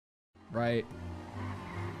right?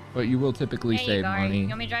 But you will typically There you save go. money. You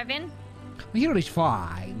want me to drive in? Here is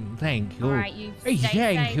fine, thank you. All right, you Hey, stay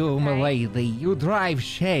thank safe, you, my okay? lady. You drive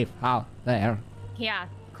safe out there. Yeah,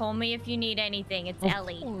 call me if you need anything. It's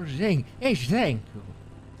Ellie. Of course, thank you.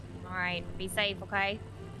 All right, be safe, okay?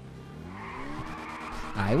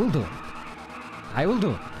 I will do it. I will do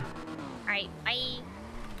it. All right, bye.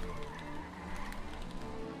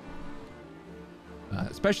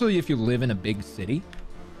 Especially if you live in a big city.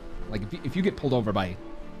 Like if you get pulled over by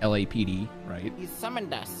LAPD, right? He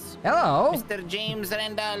summoned us. Hello? Mr. James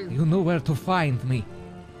Randall. You know where to find me.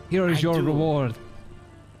 Here is your reward.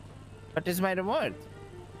 What is my reward?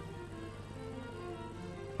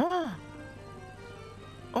 Oh.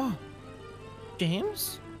 Oh.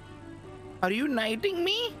 James? Are you knighting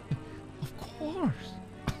me? Of course.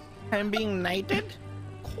 I'm being knighted?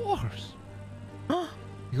 Of course. Huh?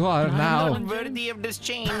 You are now... I'm not worthy of this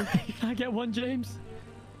chain. Can I get one, James?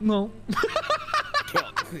 No.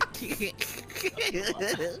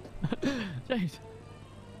 James.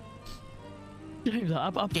 James,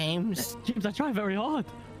 I try very hard.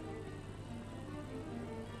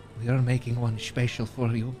 We are making one special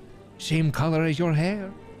for you. Same color as your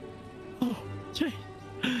hair. Oh, James.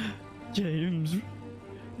 James.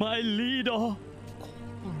 My leader. Of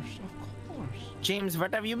course. James,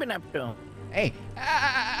 what have you been up to? Hey,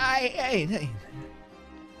 I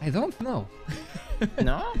don't know.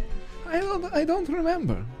 No? I don't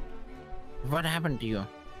remember. What happened to you?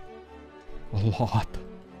 A lot.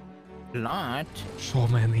 Lot? So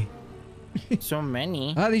many. So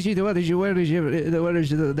many? Where is it? Where is it?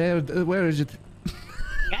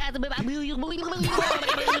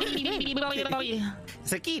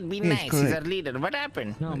 Zaceed, be Yes, nice. He's correct. our leader. What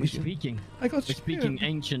happened? No, we're speaking. We're speaking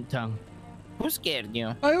ancient tongue. Who scared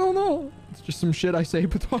you? I don't know. It's just some shit I say,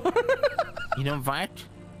 Patar. You know what?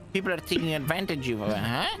 People are taking advantage of you,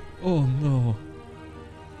 huh? Oh no.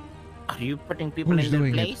 Are you putting people Who's in their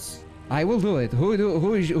doing it? place? I will do it. Who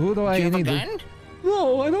do I Do you have a need to? gun?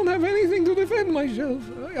 No, I don't have anything to defend myself.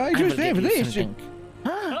 I just will have give you this. something.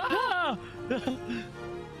 Ah!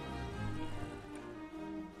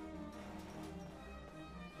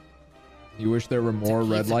 You wish there were more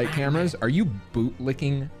red light cameras? Are you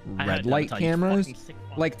bootlicking red light cameras?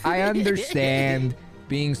 Like, I understand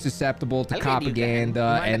being susceptible to I'll give you propaganda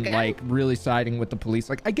that. and Okay. like really siding with the police.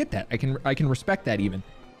 Like, I get that. I can respect that even.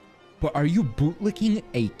 But are you bootlicking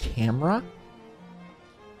a camera?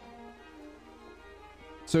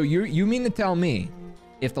 So you mean to tell me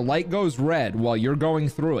if the light goes red while you're going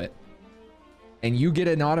through it and you get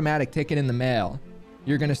an automatic ticket in the mail,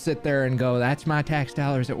 you're gonna sit there and go, that's my tax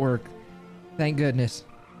dollars at work. Thank goodness.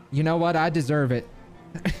 You know what? I deserve it.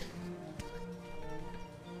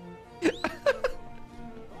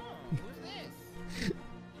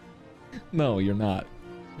 No, you're not.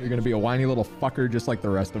 You're gonna be a whiny little fucker just like the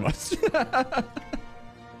rest of us.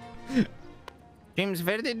 James,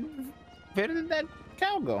 where did that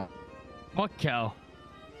cow go? What cow?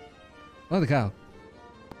 Oh, the cow.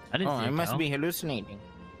 I didn't Oh, see I a must cow. be hallucinating.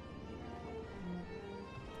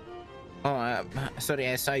 Oh, sorry,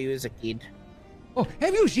 I saw you as a kid. Oh,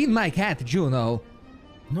 have you seen my cat, Juno?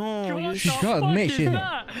 No, What you the She's should. got fuck is mission.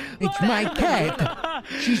 that? It's my cat.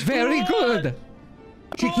 She's very What? good.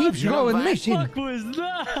 She keeps You know going what? missing. What was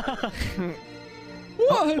that?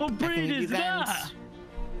 What? What breed You is guys- that?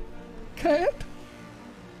 Cat?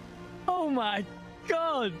 Oh my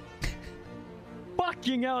god!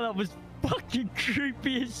 Fucking hell, that was fucking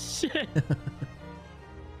creepy as shit.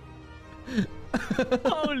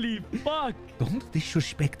 Holy fuck! Don't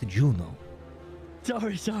disrespect Juno.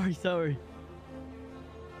 Sorry.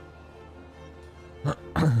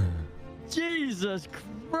 Jesus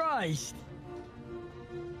Christ!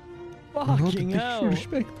 Do not Fucking hell!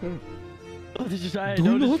 disrespect her. Oh, this is, I, Do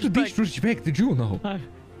no not disrespect. disrespect Juno.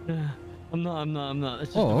 I'm not. It's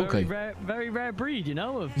just Oh, a okay. very rare breed, you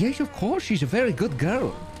know? Of, Yes, of course. She's a very good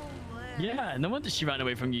girl. yeah, no wonder she ran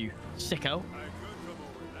away from you, sicko.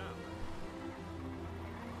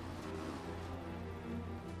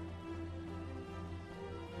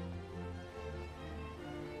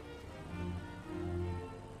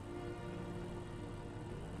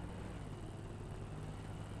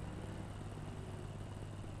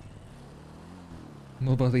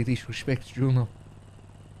 Nobody disrespects Juno.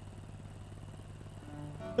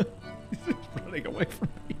 He's just running away from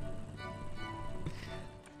me.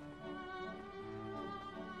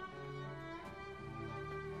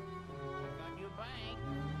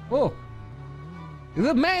 Oh,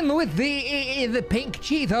 the man with the pink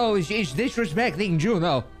Cheetos is disrespecting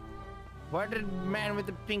Juno. What did man with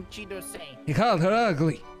the pink Cheetos say? He called her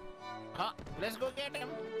ugly. Huh? Let's go get him.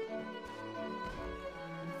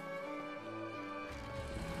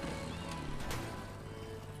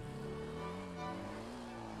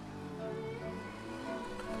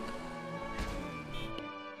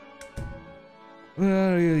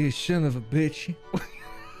 Where are you, you son of a bitch? What?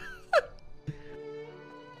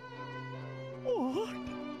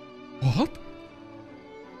 What?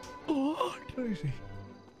 What? What is he?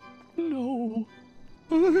 No.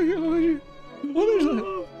 What is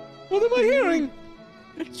that? What am I hearing?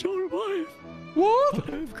 It's your wife.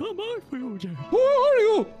 What? I've come out for you, James. Who are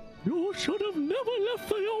you? You should have never left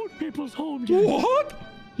the old people's home, James. What?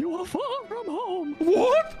 You are far from home.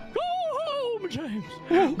 What? Go home, James.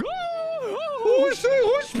 Oh. Go home. Who's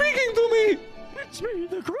speaking to me? It's me,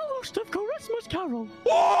 the ghost of Christmas Carol.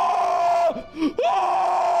 Oh!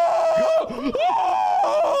 Oh!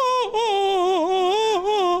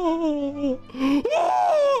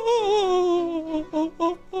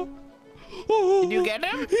 Oh! Did you get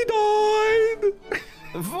him? He died.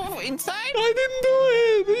 Inside? I didn't do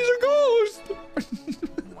it. He's a ghost.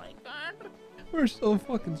 Oh my god. We're so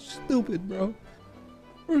fucking stupid, bro.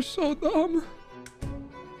 We're so dumb.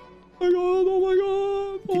 Oh my god, oh my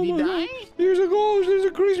god. Did he die? God. He's a ghost. He's a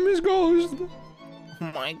Christmas ghost.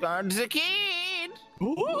 Oh my god, the kid!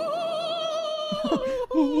 Oh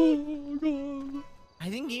god. I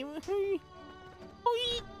think he...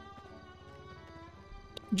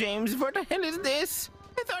 James, what the hell is this?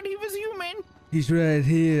 I thought he was human. He's right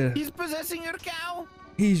here. He's possessing your cow.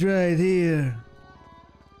 He's right here.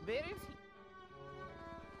 Where is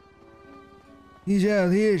he? He's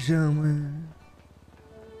out here somewhere.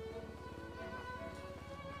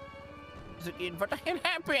 The kid, what the hell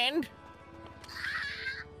happened?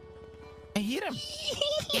 I hear him.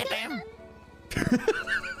 Get him.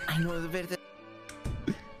 I know where the...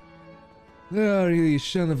 Where are you, you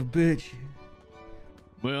son of a bitch?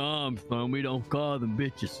 Where I'm from, we don't call them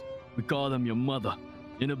bitches. We call them your mother.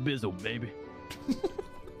 In a bizzle, baby.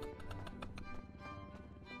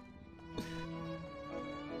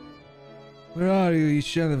 Where are you, you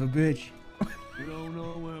son of a bitch? You don't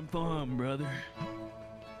know where I'm from, brother.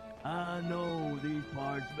 I know these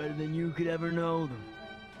parts better than you could ever know them.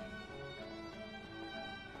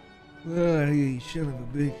 Where are you, you son of a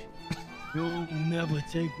bitch? You'll never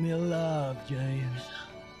take me alive, James.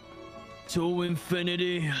 To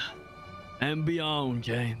infinity and beyond,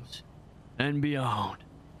 James. And beyond.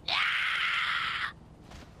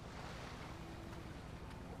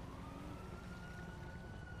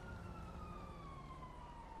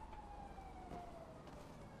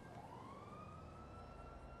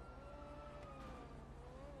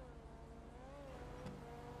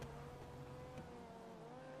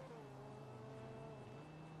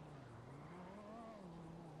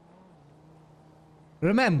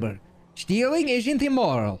 Remember, stealing isn't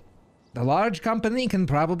immoral. The large company can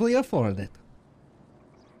probably afford it.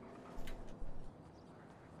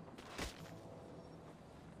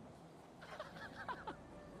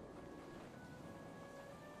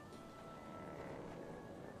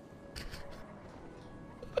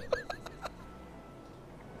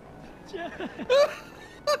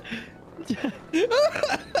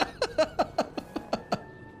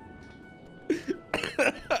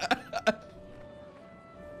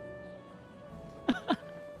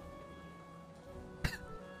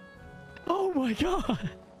 Oh my god!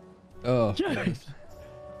 Oh, James!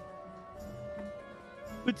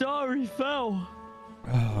 Batari fell!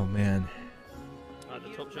 oh man. At the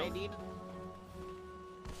top shelf. Ready?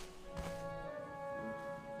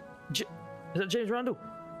 Is that James Randall?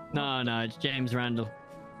 No, it's James Randall.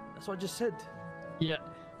 That's what I just said. Yeah.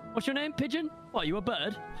 What's your name, Pigeon? What, you a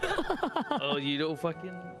bird? Oh, you little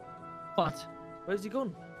fucking... What? Where's he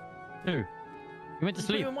gone? Who? You went to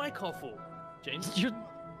What are you sleep. in my car for, James?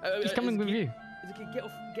 Just coming with you. Is it okay? Get out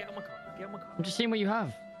of my car. Get out of my car. I'm just seeing what you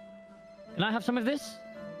have. Can I have some of this?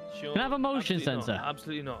 Sure. Can I have a motion Absolutely sensor? Not.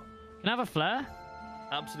 Absolutely not. Can I have a flare?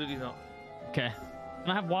 Absolutely not. Okay.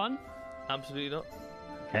 Can I have one? Absolutely not.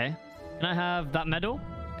 Okay. Can I have that medal?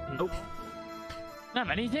 Nope. Can I have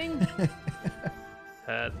anything?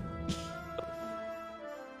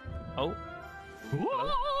 Oh.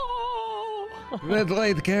 Whoa! Red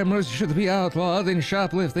light cameras should be outlawed and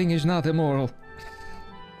shoplifting is not immoral.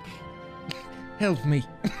 Help me.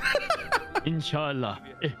 Inshallah.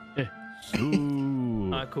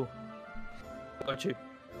 Alright, cool. Got you.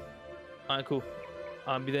 Alright, cool.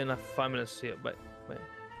 I'll be there in like 5 minutes. See ya. Wait.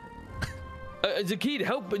 Zaceed,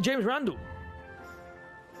 help James Randall.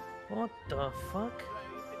 What the fuck?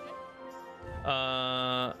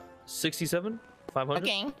 67? 500?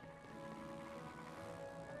 Okay.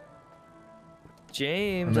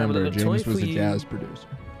 James, I have a Remember, little toy James for was a you. jazz producer.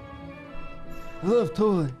 I love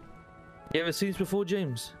toy. You ever seen this before,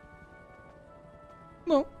 James?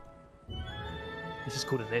 No. This is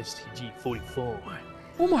called an STG-44.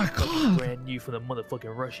 Oh my god. Brand new from the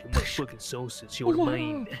motherfucking Russian motherfucking sources. You know Oh what I my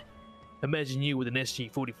mean? Imagine you with an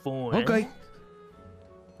SG-44. Okay.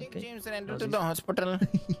 Take Okay. James Randall to the hospital.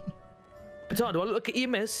 Patar, do I look like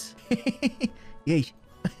EMS? Yes.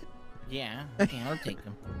 Yeah, okay, I'll take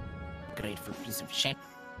him. Grateful piece of shit.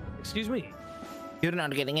 Excuse me. You're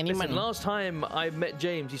not getting any Listen, money. last time I met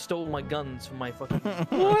James, he stole my guns from my fucking...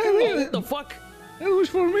 What the fuck? It was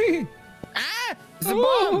for me. Ah! It's a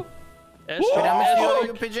bomb! Airstrike, Wait, how much do you owe airstrike.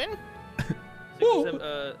 you, pigeon?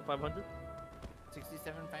 500?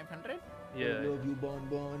 67,500? Yeah. you, Bon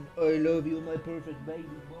Bon. I love you, my perfect baby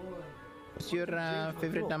boy. What's your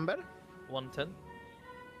favorite number? 110.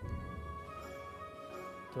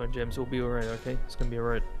 Come on, James, we'll be alright, okay? It's gonna be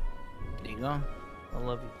alright. There you go. I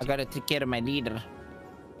love you. I gotta take care of my leader.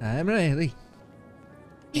 I'm ready.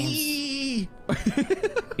 James.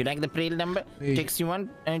 You like the plate number? Hey. James, you want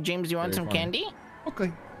James? You want Very some funny. candy? Okay.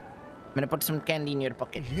 I'm gonna put some candy in your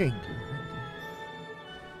pocket. Thank you.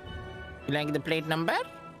 You like the plate number?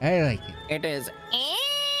 I like it. It is.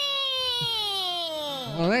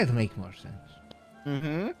 Well, that makes more sense.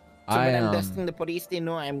 Mm-hmm. So I, when I'm dusting the police, they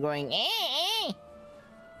know I'm going.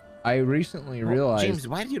 I recently Oh, realized. James,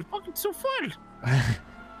 why are your pockets so full?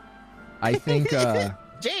 I think.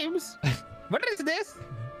 James, what is this?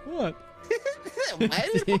 What? Why are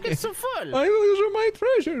your pockets so full? Those are my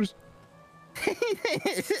treasures.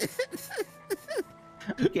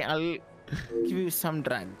 Okay, I'll give you some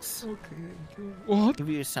drugs. Okay. What? Give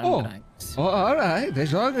you some Oh. drugs. Oh, all right.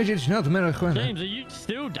 As long as it's not marijuana. James, are you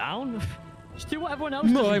still down? Just do what everyone else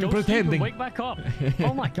No, does and I'm go sleep and pretending. wake back up.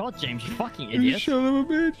 Oh my god, James, you fucking You idiot. son of a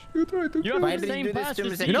bitch. You tried to You kill Why have me. the did you same do this past to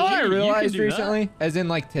me, as Zach? You know what I you can realized do that. recently? As in,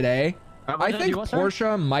 like, today? I think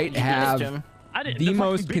Porsche might have I didn't, the fucking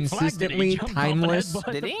most big flag did consistently he jump off and timeless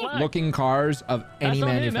headbutt Did the he? flag? looking cars of any That's on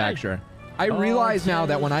him, eh? manufacturer. I Oh, realize now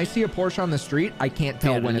that James. when I see a Porsche on the street, I can't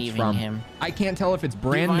tell They're when it's leaving from. him. I can't tell if it's Do you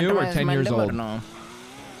brand want new him or as 10 my years number or old. No?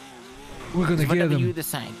 We're gonna It's get whatever you him.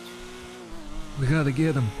 decide. We gotta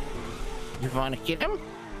get him. You want to kill him?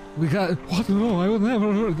 We got. What? No, I would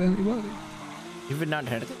never hurt anybody. You would not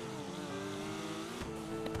hurt him.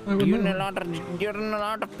 I would You're in a never.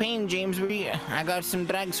 lot of pain, James. I got some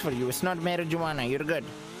drugs for you. It's not marijuana. You're good.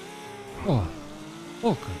 Oh.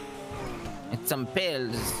 Okay. It's some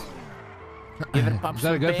pills. You ever pop Is that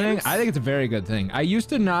a some good thing? pills? I think it's a very good thing. I used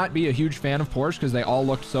to not be a huge fan of Porsche because they all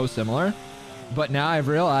looked so similar. But now I've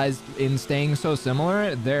realized in staying so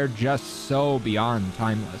similar, they're just so beyond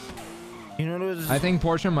timeless. You know those. I think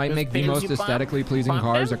Porsche might those make the pills most you pop? aesthetically pleasing Pop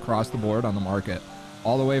cars them? across the board on the market.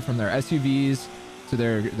 All the way from their SUVs to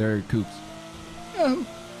their coupes. Oh,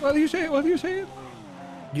 what do you say? What do you say?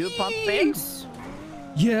 You pop pills?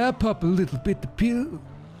 Yeah, pop a little bit of pill.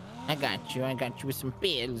 I got you. I got you with some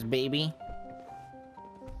pills, baby.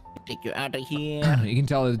 Take you out of here. You can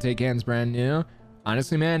tell that the Taycan's brand new.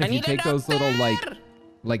 Honestly, man, I if you need a take those little doctor!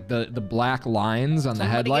 like the black lines on the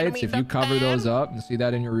Somebody get headlights, me if you cover doctor! those up and see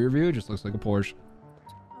that in your rear view, it just looks like a Porsche.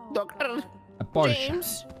 Doctor A Porsche.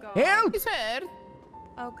 James, Help! he's hurt.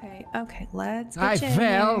 Okay, okay, let's I get you in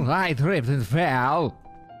fell. here. I tripped and fell.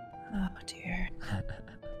 Oh dear.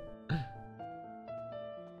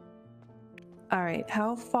 All right,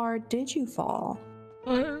 how far did you fall?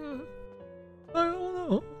 I don't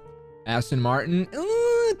know. Aston Martin,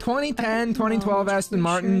 2010, 2012 Well, Aston make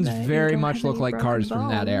Martins sure that you very don't much have look any like cars broken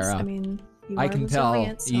from that bones. era. I mean, you I are can tell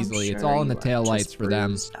resilient, so I'm easily. It's sure all in the you are taillights just for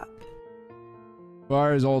them. bruised up. As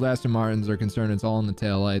far as old Aston Martins are concerned, it's all in the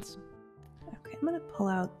taillights. Okay, I'm gonna pull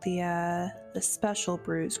out the special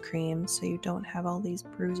bruise cream so you don't have all these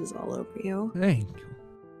bruises all over you. Thank you.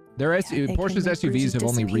 Their Yeah, they can Porsche's make SUVs bruises have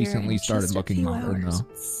only disappear recently in started just a looking few modern, hours. though.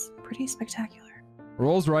 It's pretty spectacular.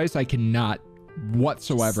 Rolls-Royce, I cannot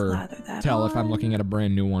whatsoever Slather that tell if I'm on. looking at a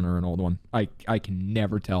brand new one or an old one. I can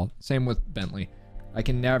never tell. Same with Bentley. I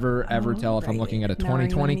can never ever tell if I'm looking at a Alrighty. Now, are you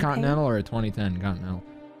 2020 in any pain? Continental or a 2010 Continental.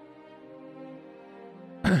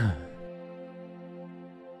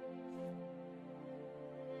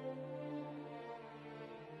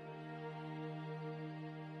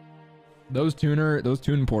 Those tuned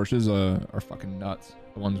Porsches are fucking nuts.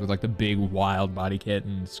 The ones with like the big wild body kit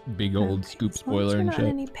and big old Okay, scoop as long as spoiler you're and not shit.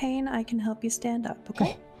 in any pain, I can help you stand up,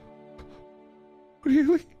 okay?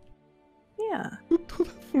 Really? Yeah, You do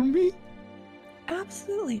that for me?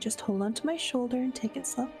 absolutely. Just hold on to my shoulder and take it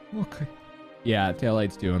slow. Okay. Yeah,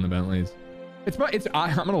 taillights too on the Bentleys.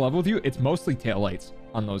 I'm gonna level with you. It's mostly taillights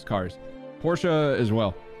on those cars. Porsche as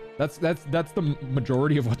well. That's the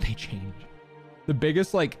majority of what they change. The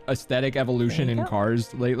biggest like aesthetic evolution There in you go.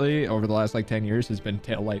 cars lately over the last like 10 years has been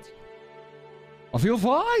taillights. I feel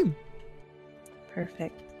fine.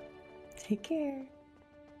 Perfect. Take care.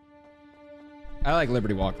 I like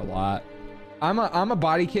Liberty Walk a lot. I'm a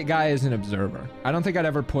body kit guy as an observer. I don't think I'd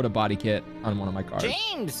ever put a body kit on one of my cars.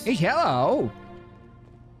 James! Hey, hello!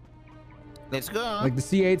 Let's go. Like the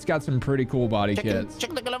C8's got some pretty cool body kits.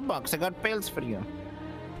 Check the glove box. I got pills for you.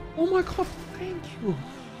 Oh my god, thank you.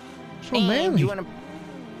 So And manly. you wanna...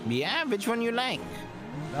 Yeah, which one you like?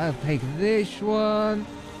 I'll take this one.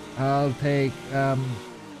 I'll take,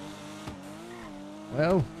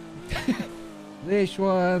 well, this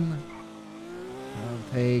one.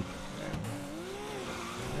 I'll take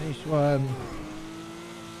this one.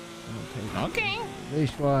 I'll take Okay.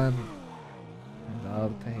 this one. And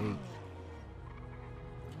I'll take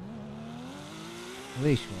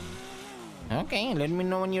this one. Okay, let me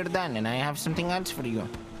know when you're done, and I have something else for you.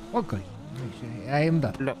 Okay. I am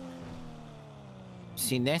done. Look.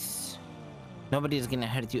 See this? Nobody's gonna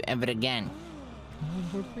hurt you ever again.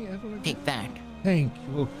 Take that. Thank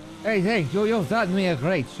you. Hey, thank you. You've done me a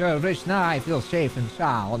great service. Now I feel safe and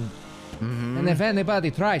sound. And if anybody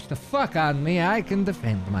tries to fuck on me, I can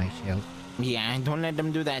defend myself. Yeah, don't let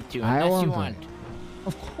them do that to you, I unless you won't. want.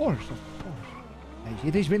 Of course.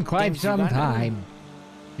 It has been quite James, you some got it? time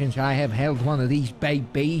since I have held one of these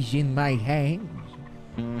babies in my hands.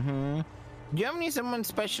 Do you have any someone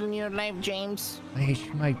special in your life, James? It's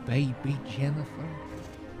my baby Jennifer.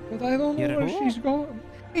 But I don't know Your where who? she's gone.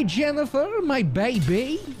 Hey, Jennifer, my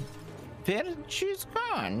baby. Where? She's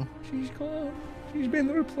gone. She's gone. She's been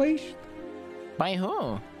replaced. By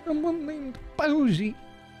who? Someone named Posey.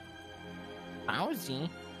 Posey?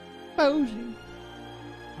 Posey.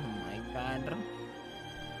 Oh my god.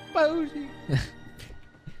 Posey.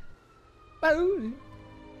 Posey.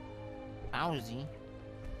 Bowsy?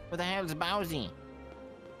 Who the hell's Bowsy?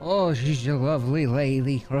 Oh, she's a lovely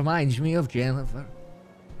lady. Reminds me of Jennifer.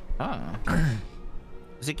 Oh.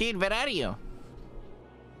 Zaceed, where are you? I'm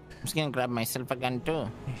just gonna grab myself a gun too.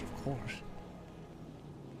 Yes, of course.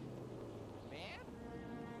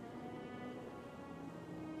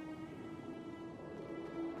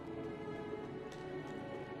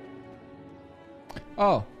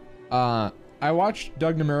 Oh, I watched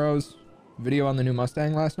Doug Nemiro's video on the new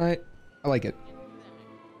Mustang last night. I like it.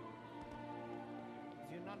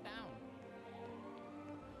 You're not down.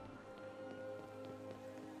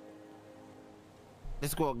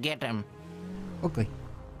 Let's go get him. Okay.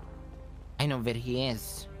 I know where he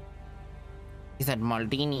is. He's at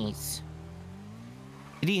Maldini's.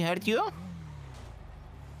 Did he hurt you?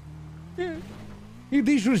 He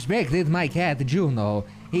disrespected my cat, Juno.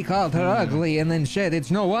 He called her ugly and then said it's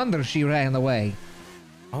no wonder she ran away.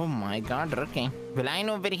 Oh my god, okay. Well, I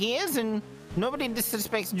know where he is and nobody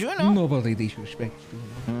disrespects Juno. Nobody disrespects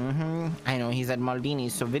Juno. I know he's at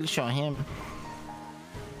Maldini's, so we'll show him.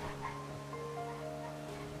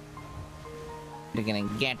 We're gonna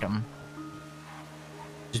get him.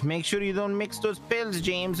 Just make sure you don't mix those pills,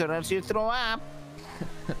 James, or else you throw up.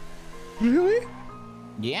 Really?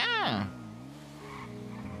 Yeah.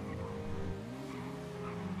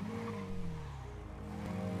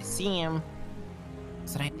 I see him.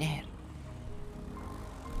 It's right there.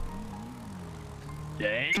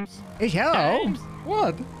 James? Hey, hello. James?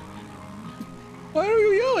 What? Why are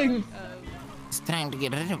you yelling? He's trying to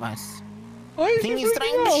get rid of us. Why I is think he he's freaking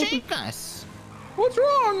trying out? to shake us. What's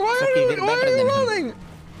wrong? Why It's okay, are we're you, why better are you than him. running?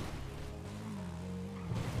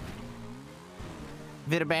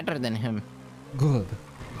 We're better than him. Good.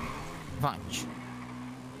 Watch.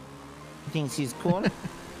 He thinks he's cool.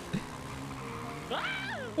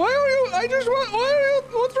 Why are you? I just want. Why are you?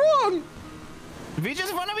 What's wrong? We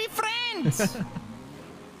just want to be friends.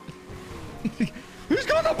 He's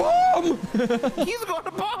got a bomb. He's going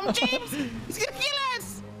to bomb James. He's gonna kill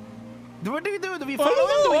us. What do we do? Do we I follow him?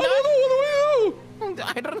 Do don't we know. I don't know. What do we do?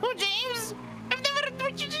 I don't know, James. I've never done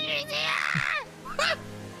what you did.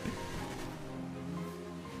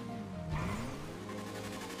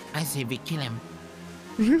 I say we kill him.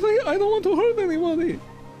 Really? I don't want to hurt anybody.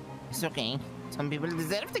 It's okay. Some people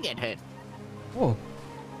deserve to get hurt. Oh.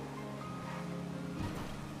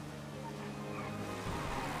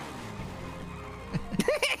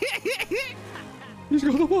 He's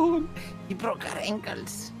got a bomb. He broke our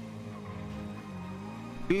ankles.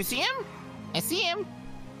 Do you see him? I see him.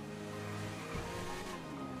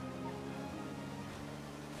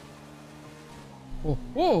 Oh.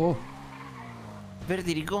 Oh. Where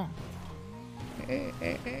did he go?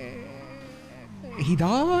 He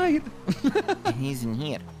died. He's in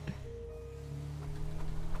here.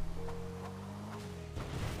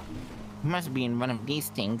 He must be in one of these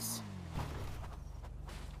things.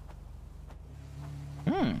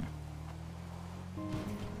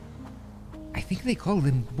 I think they call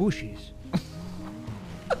them bushes.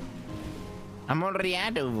 I'm already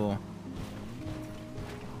out of.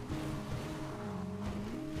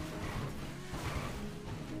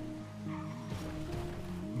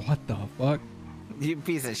 What the fuck? You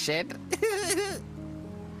piece of shit.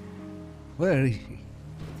 Where is he? He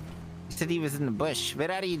said he was in the bush.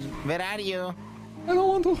 Where are you? Where are you? I don't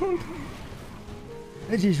want to hurt him.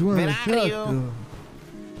 I just want Where to are talk to you? him.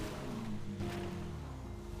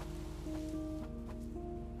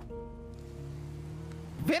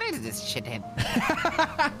 Where is this shithead?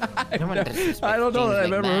 I don't know that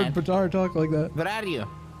I've ever heard Patar talk like that. Where are you?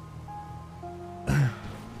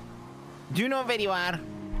 Do you know where you are?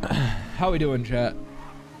 How we doing, chat?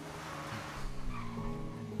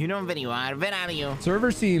 You know where you are. Where are you?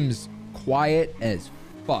 Server seems quiet as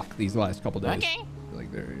fuck these last couple days. Okay.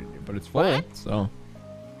 Like they're, but it's full, What? so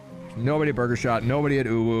nobody at Burger Shot, nobody at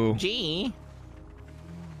Uwu. Gee.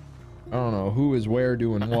 I don't know who is where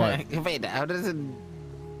doing what. Wait, how does it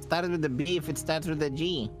start with the B if it starts with a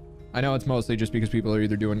G? I know it's mostly just because people are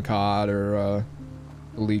either doing COD or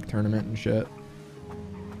the league tournament and shit.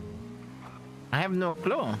 I have no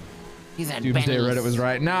clue. He's at Doomsday Benny's. Reddit was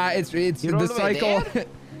right. Nah, it's You're the all the way cycle. there?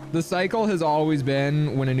 The cycle has always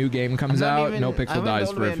been when a new game comes I'm not out, even- no I pixel went dies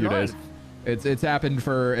all the for a way few days. north. It's happened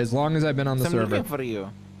for as long as I've been on the So I'm server. looking for you.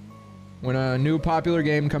 When a new popular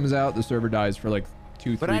game comes out, the server dies for like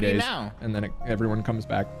 2-3 Where are you days, now? and then everyone comes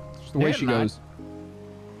back. It's just the way You're she not. goes.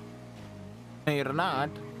 No, you're not.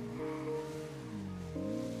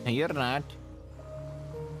 No, you're not.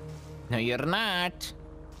 No, you're not.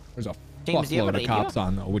 There's a James, do you have a fuckload of radio? cops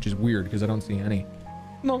on though, which is weird because I don't see any.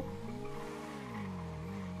 No.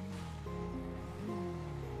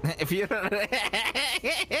 If you're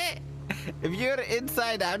if you're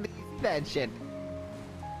inside, how do you see that shit?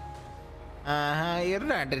 You're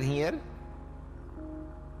not in here.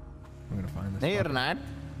 I'm gonna find this. No, you're fucker. not.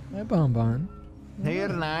 Hey, Bonbon. No, you're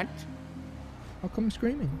not. How come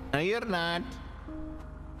screaming? No, you're not.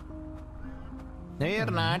 No, you're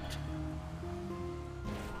not.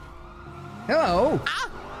 Hello.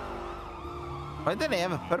 Why do they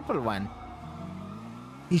have a purple one?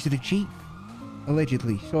 He's the chief,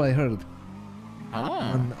 allegedly. So I heard.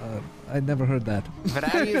 Oh. I never heard that. Where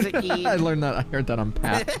are you, Zaceed? I learned that. I heard that on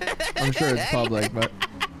Pat. I'm sure it's public, but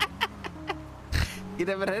You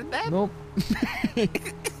never heard that? nope.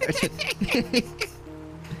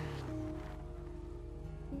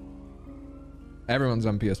 Everyone's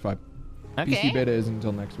on PS5. PC Okay. beta is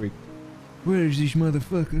until next week. Where is this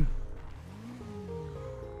motherfucker?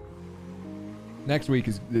 Next week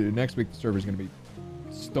the server's gonna be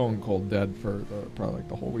stone cold dead for probably like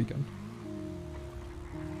the whole weekend.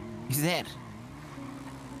 He's there.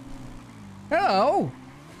 Hello.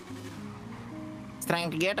 He's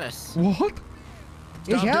trying to get us. What?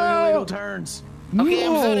 Stop doing illegal turns. Okay,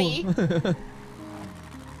 I'm No. sorry.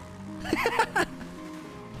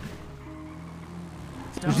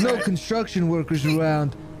 There's no construction workers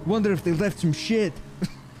around. Wonder if they left some shit.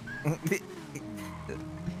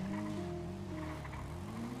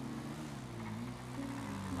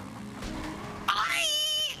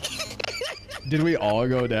 Did we all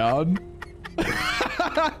go down?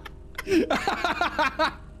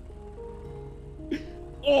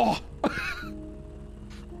 Oh!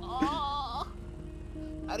 Oh.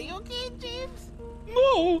 Are you okay, James?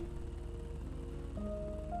 No!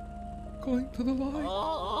 Going to the light.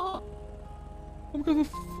 Oh. I'm gonna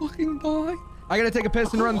fucking die. I gotta take a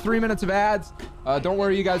piss and run 3 minutes of ads. Don't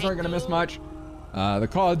worry, you guys aren't gonna miss much. The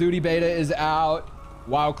Call of Duty beta is out.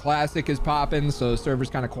 WoW Classic is popping, so the server's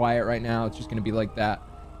kind of quiet right now. It's just gonna be like that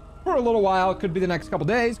for a little while. Could be the next couple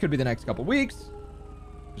days, could be the next couple weeks.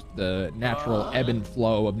 Just the natural ebb and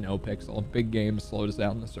flow of no pixel. Big games slowed us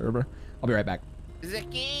down the server. I'll be right back.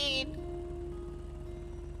 Zaceed.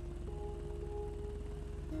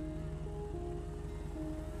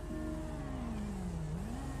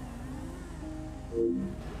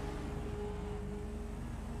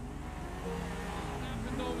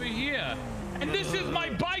 Over here. And this is my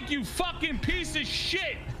bike, you fucking piece of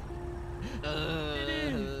shit.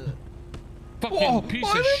 Fucking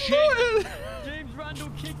piece of shit. James Randall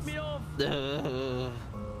kicked me off.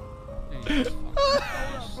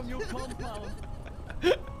 From your compound.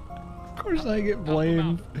 Of course I get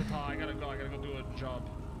blamed. I gotta go do a job.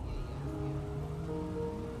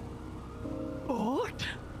 What?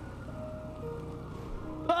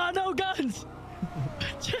 Ah, no guns!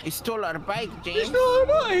 He stole our bike, There's James. no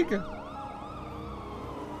bike.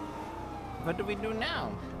 What do we do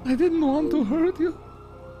now? I didn't want to hurt you.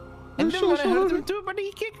 I I'm didn't so want to hurt sorry. him too, but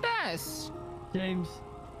he kicked us. James.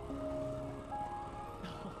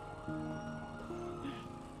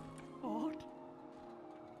 What?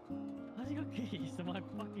 How's he got keys to my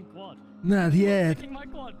fucking quad? Not yet. Taking my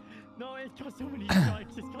quad. No, it's got so many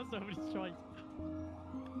strikes. It's got so many strikes.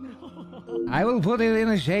 No. I will put it in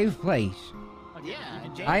a safe place. I Yeah,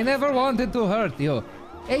 James I never wanted to hurt you.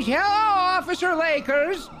 Hey, hello, Officer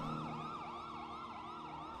Lakers.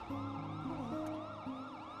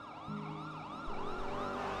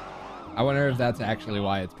 I wonder if that's actually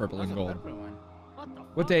why it's purple and gold.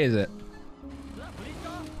 What day is it?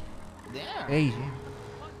 There. Hey.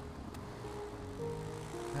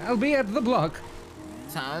 I'll be at the block.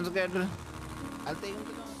 Sounds good. I'll take him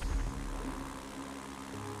to go.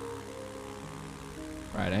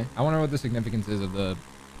 Friday. I wonder what the significance is of the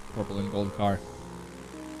purple and gold car.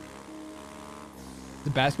 The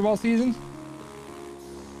basketball season?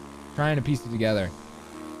 Trying to piece it together.